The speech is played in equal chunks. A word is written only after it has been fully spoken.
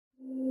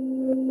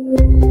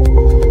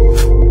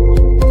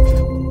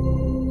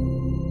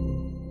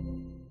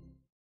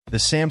The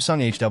Samsung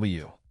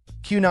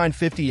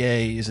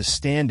HW-Q950A is a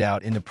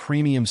standout in the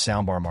premium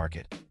soundbar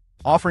market,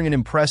 offering an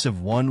impressive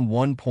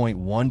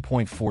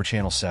 11.1.4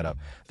 channel setup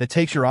that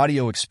takes your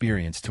audio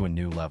experience to a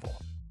new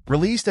level.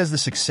 Released as the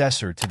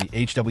successor to the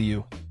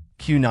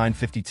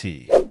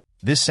HW-Q950T,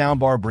 this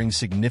soundbar brings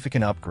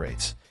significant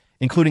upgrades,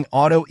 including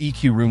auto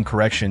EQ room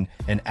correction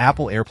and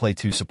Apple AirPlay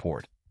 2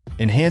 support,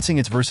 enhancing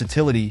its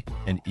versatility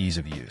and ease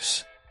of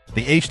use.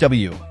 The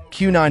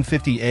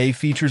HW-Q950A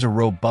features a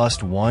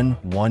robust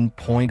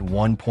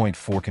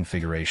 11.1.4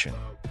 configuration,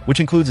 which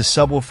includes a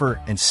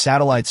subwoofer and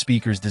satellite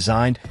speakers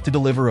designed to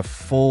deliver a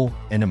full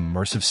and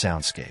immersive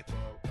soundscape.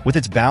 With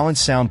its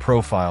balanced sound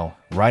profile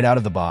right out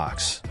of the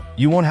box,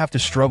 you won't have to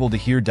struggle to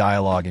hear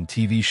dialogue in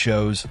TV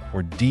shows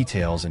or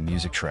details in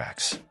music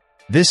tracks.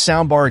 This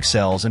soundbar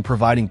excels in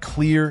providing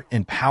clear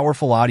and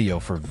powerful audio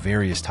for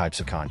various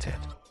types of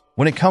content.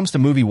 When it comes to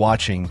movie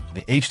watching,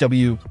 the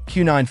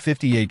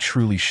HW-Q950A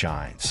truly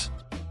shines.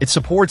 It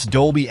supports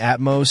Dolby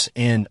Atmos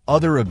and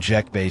other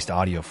object-based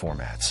audio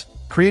formats,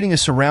 creating a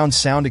surround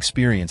sound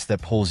experience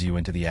that pulls you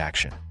into the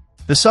action.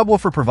 The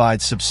subwoofer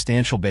provides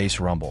substantial bass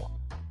rumble,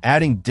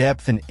 adding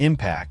depth and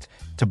impact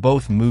to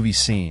both movie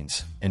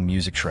scenes and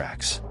music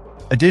tracks.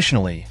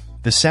 Additionally,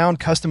 the sound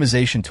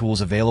customization tools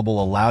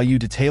available allow you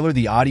to tailor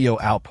the audio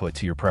output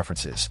to your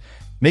preferences,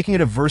 making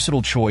it a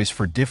versatile choice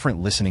for different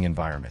listening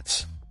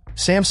environments.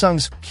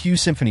 Samsung's Q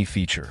Symphony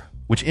feature,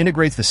 which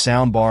integrates the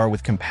soundbar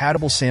with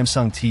compatible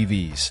Samsung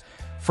TVs,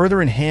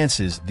 further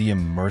enhances the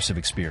immersive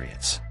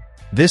experience.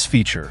 This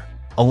feature,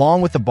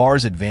 along with the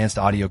bar's advanced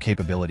audio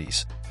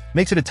capabilities,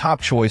 makes it a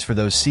top choice for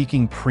those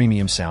seeking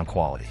premium sound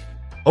quality.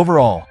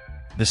 Overall,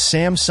 the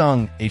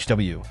Samsung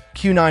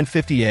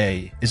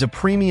HW-Q950A is a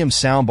premium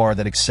soundbar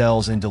that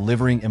excels in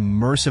delivering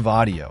immersive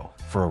audio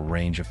for a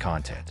range of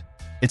content.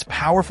 Its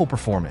powerful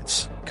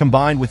performance,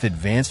 combined with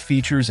advanced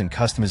features and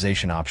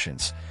customization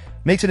options,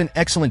 makes it an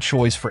excellent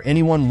choice for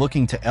anyone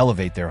looking to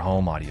elevate their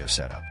home audio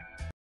setup.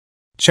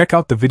 Check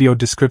out the video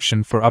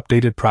description for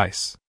updated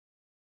price.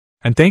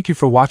 And thank you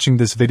for watching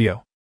this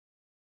video.